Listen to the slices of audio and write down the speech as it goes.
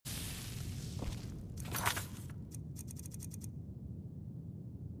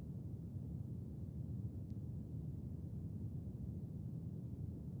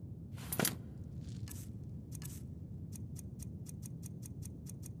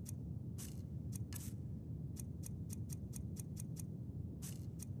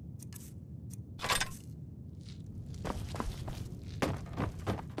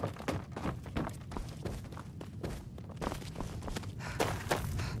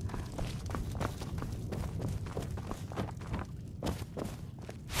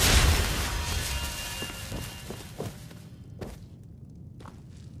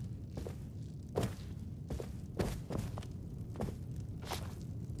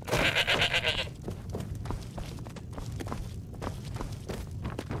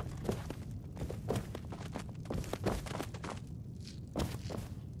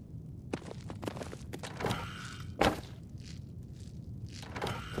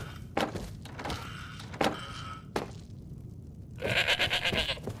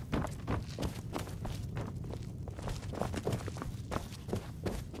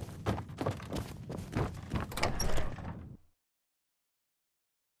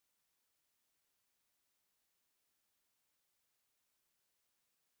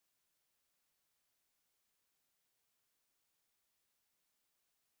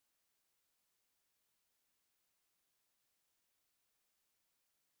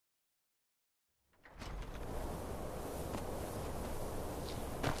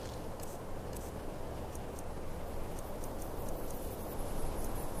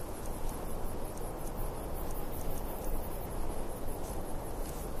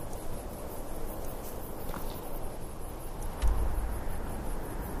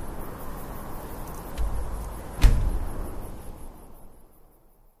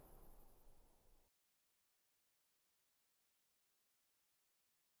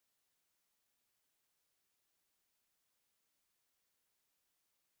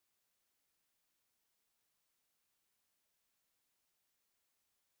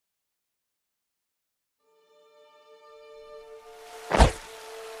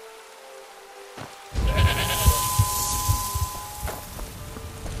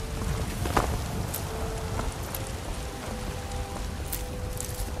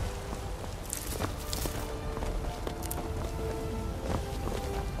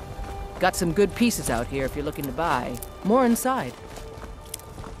Got some good pieces out here if you're looking to buy. More inside.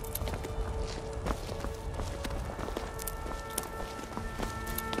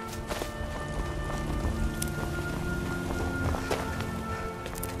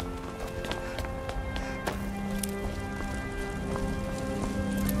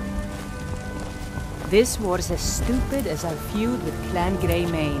 This war's as stupid as our feud with Clan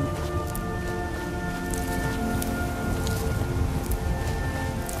Greymane.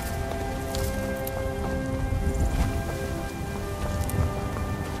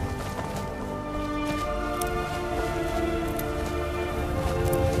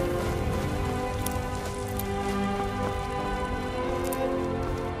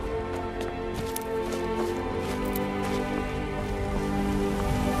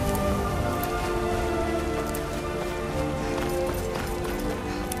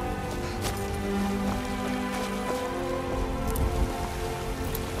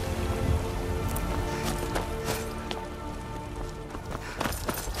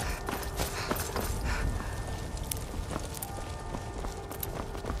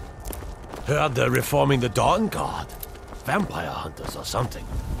 Heard they're reforming the Dawn Guard. Vampire hunters or something.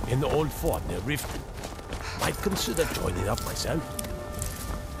 In the old fort near Riften. Might consider joining up myself.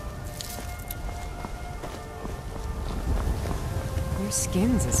 Your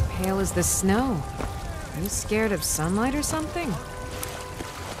skin's as pale as the snow. Are you scared of sunlight or something?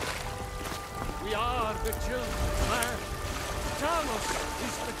 We are the children of man. Talos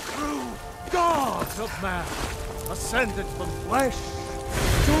is the true God of man. Ascended from flesh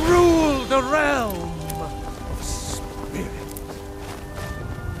to rule the realm of spirit.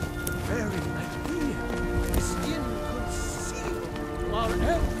 The very idea is inconceivable to our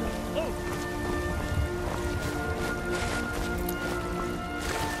elder folk.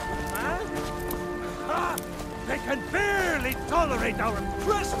 Man? Ha! They can barely tolerate our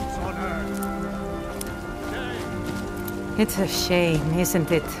presence on Earth. It's a shame,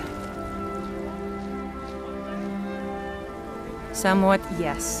 isn't it? Somewhat,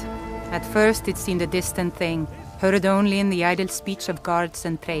 yes. At first it seemed a distant thing, heard only in the idle speech of guards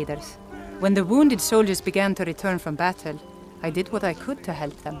and traders. When the wounded soldiers began to return from battle, I did what I could to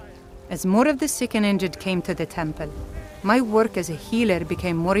help them. As more of the sick and injured came to the temple, my work as a healer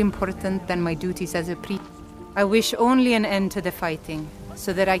became more important than my duties as a priest. I wish only an end to the fighting,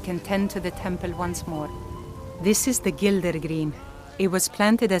 so that I can tend to the temple once more. This is the Gilder Green. It was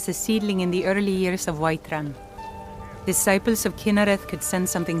planted as a seedling in the early years of Whiterun. Disciples of Kynareth could sense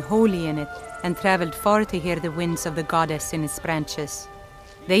something holy in it and traveled far to hear the winds of the goddess in its branches.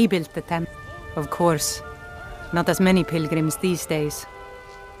 They built the temple. Of course, not as many pilgrims these days.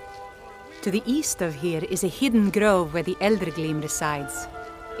 To the east of here is a hidden grove where the Eldergleam resides.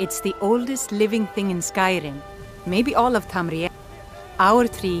 It's the oldest living thing in Skyrim, maybe all of Tamriel. Our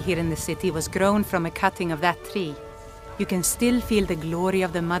tree here in the city was grown from a cutting of that tree. You can still feel the glory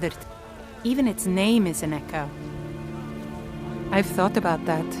of the mother tree. Even its name is an echo. I've thought about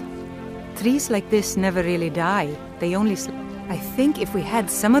that. Trees like this never really die. They only sleep. I think if we had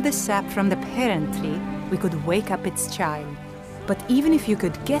some of the sap from the parent tree, we could wake up its child. But even if you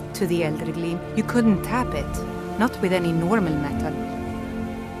could get to the Eldergleam, you couldn't tap it. Not with any normal metal.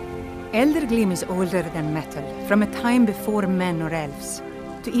 Eldergleam is older than metal, from a time before men or elves.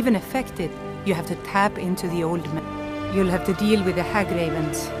 To even affect it, you have to tap into the old metal. You'll have to deal with the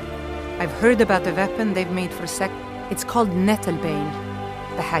Hagravens. I've heard about the weapon they've made for It's called Nettlebane.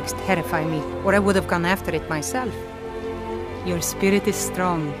 The hags terrify me, or I would have gone after it myself. Your spirit is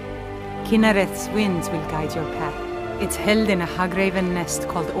strong. Kynareth's winds will guide your path. It's held in a Hagraven nest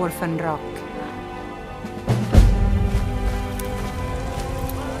called Orphan Rock.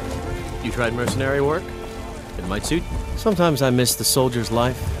 You tried mercenary work? It might suit. Sometimes I miss the soldier's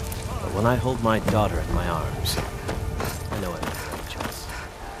life, but when I hold my daughter in my arms, I know I don't have a choice.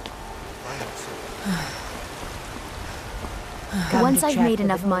 Once I've made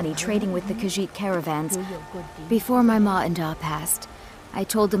enough money trading with the Khajiit caravans, before my ma and Da passed, I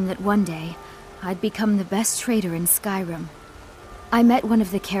told them that one day, I'd become the best trader in Skyrim. I met one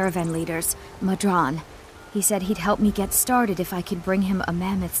of the caravan leaders, Madran. He said he'd help me get started if I could bring him a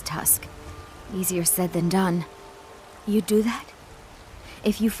mammoth's tusk. Easier said than done. You'd do that?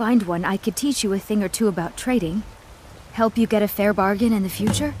 If you find one, I could teach you a thing or two about trading. Help you get a fair bargain in the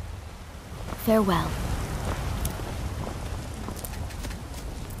future? Farewell.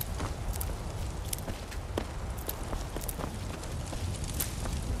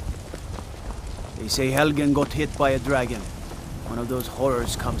 They say Helgen got hit by a dragon. One of those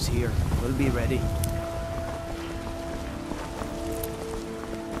horrors comes here. We'll be ready.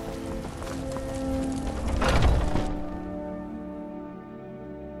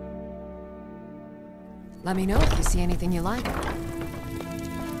 Let me know if you see anything you like.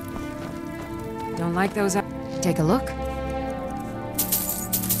 Don't like those? Take a look.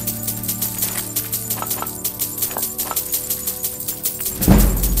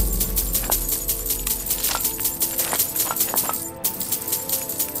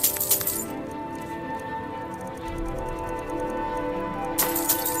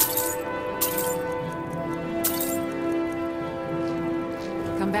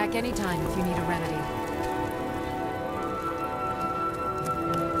 Come back anytime if you need a remedy.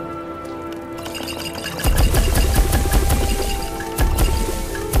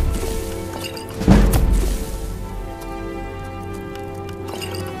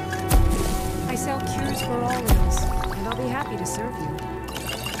 I sell cures for all ills, and I'll be happy to serve you.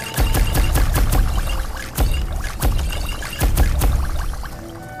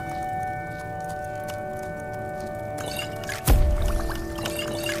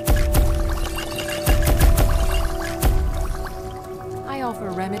 I offer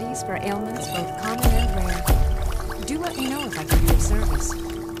remedies for ailments both common and rare. Do let me know if I can be of service.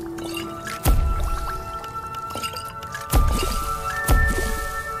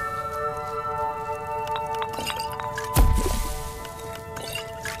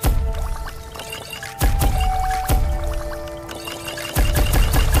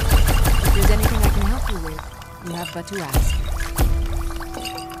 If there's anything I can help you with, you have but to ask.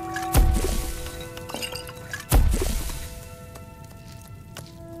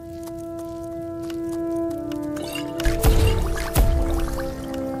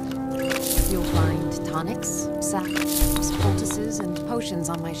 You'll find tonics, salves, poultices, and potions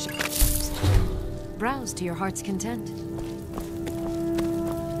on my shelves. Browse to your heart's content.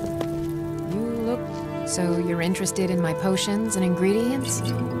 You look... So you're interested in my potions and ingredients?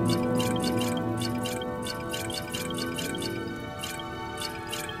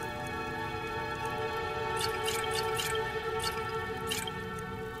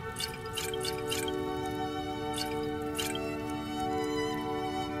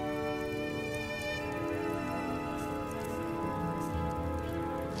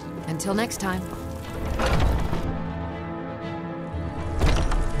 Until next time.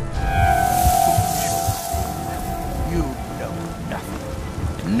 You know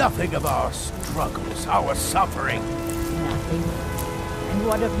nothing. Nothing of our struggles, our suffering. Nothing. And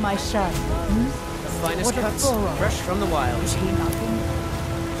what of my son? The finest What a cuts, thorough. fresh from the wild. Is he nothing?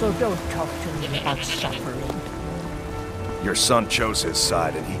 So don't talk to me about suffering. Your son chose his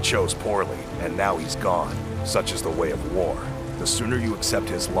side, and he chose poorly, and now he's gone. Such is the way of war. The sooner you accept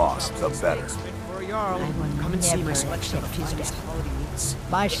his loss, the better. I will never accept his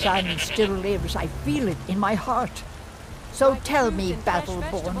death. My son still lives. I feel it in my heart. So tell me,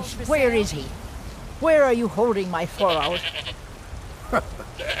 Battleborns, where is he? Where are you holding my forearm?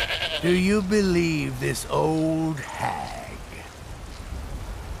 Do you believe this old hag?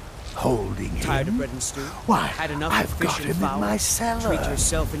 Holding him? Tired of bread and stew? Why, Had enough I've of fish got and him fowl? in my cellar. Treat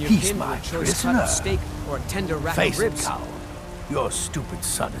yourself and your He's kin to my a choice prisoner. cut of steak or a tender rack Face of it, ribs. Cowl. Your stupid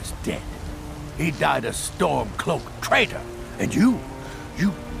son is dead. He died a storm-cloaked traitor. And you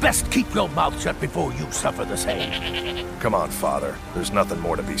best keep your mouth shut before you suffer the same. Come on, father. There's nothing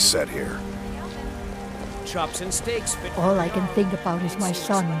more to be said here. Chops and steaks fit All I can think about is my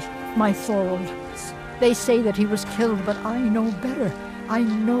son, my Thorold. They say that he was killed, but I know better. I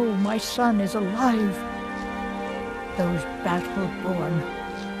know my son is alive. Those Battleborn,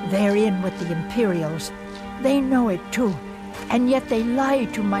 they're in with the Imperials. They know it too, and yet they lie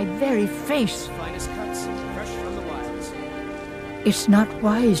to my very face. finest cuts, fresh from the wilds. It's not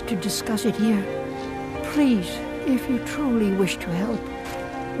wise to discuss it here. Please, if you truly wish to help,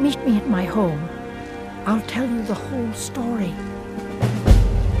 meet me at my home. I'll tell you the whole story.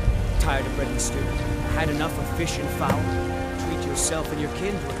 Tired of bread and stew? Had enough of fish and fowl? Treat yourself and your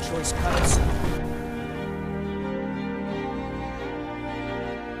kin to a choice cut of steak.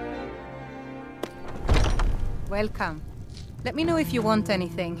 Welcome. Let me know if you want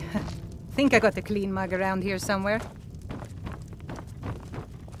anything. Think I got a clean mug around here somewhere.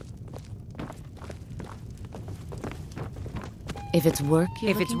 If it's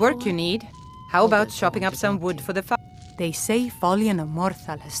work you need, how about chopping up some wood for the fire? They say Folian of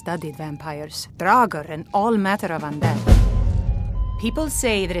Morthal has studied vampires, Draugr, and all matter of undead. People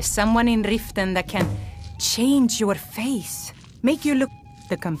say there is someone in Riften that can change your face, make you look...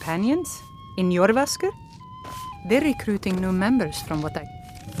 The companions? In Jorvasker? They're recruiting new members from what I...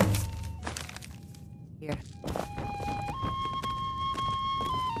 Here.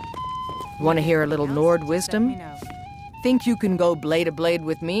 Want to hear a little Nord wisdom? Let me know. Think you can go blade to blade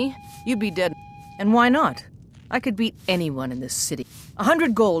with me? You'd be dead. And why not? I could beat anyone in this city.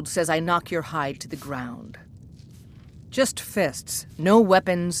 100 gold says I knock your hide to the ground. Just fists. No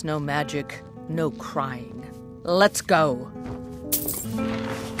weapons, no magic, no crying. Let's go.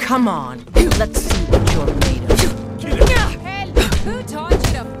 Come on, let's see what you're made of. Hell, who taught you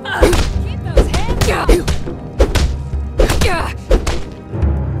to keep those hands up?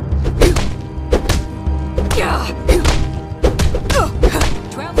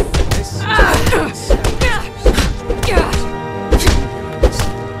 12.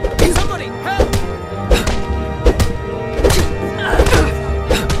 Somebody help!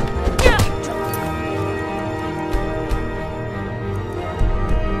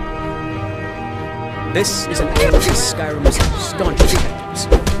 This is an order to Skyrim's staunch detectives.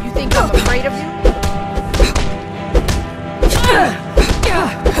 You think I'm afraid of you?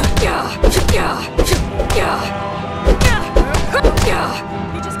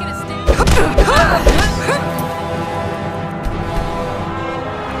 You're just gonna stand.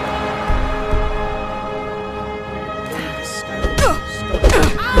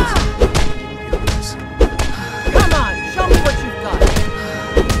 Come on, show me what you've got.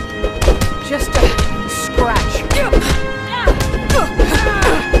 Just a scratch.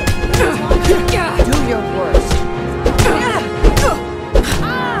 Do your worst.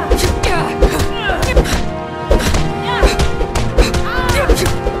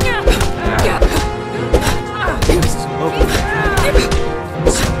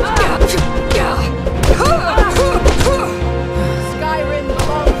 Skyrim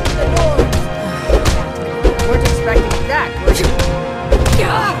belongs to the North. Weren't expecting that, were you?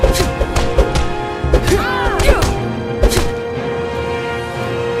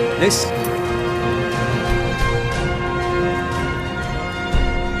 This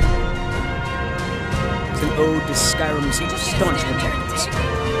is an ode to Skyrim's staunch detectives.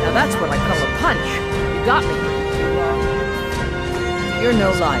 Now that's what I call a punch. You got me. You're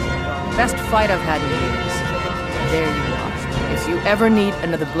no liar. Best fight I've had in years. There you are. If you ever need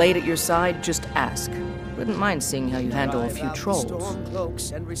another blade at your side, just ask. Wouldn't mind seeing how you handle a few trolls. Storm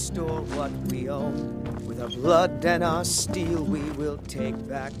cloaks and restore what we own. With our blood and our steel, we will take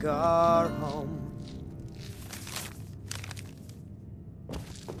back our home.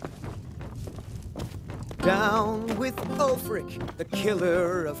 Down with Ulfric, the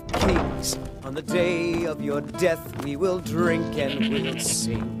killer of kings. On the day of your death, we will drink and we'll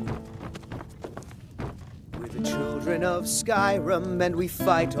sing. We're the children of Skyrim, and we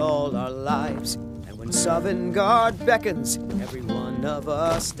fight all our lives. And when Sovngarde beckons, every one of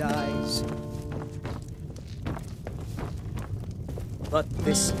us dies. But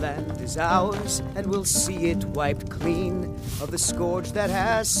this land is ours, and we'll see it wiped clean of the scourge that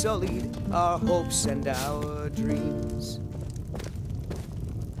has sullied our hopes and our dreams.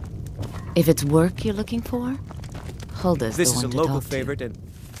 If it's work you're looking for, Hulda's This the is one a to local talk to. favorite and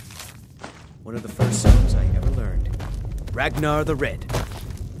one of the first songs I ever learned. Ragnar the Red.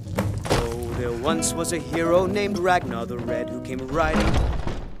 Oh, there once was a hero named Ragnar the Red who came riding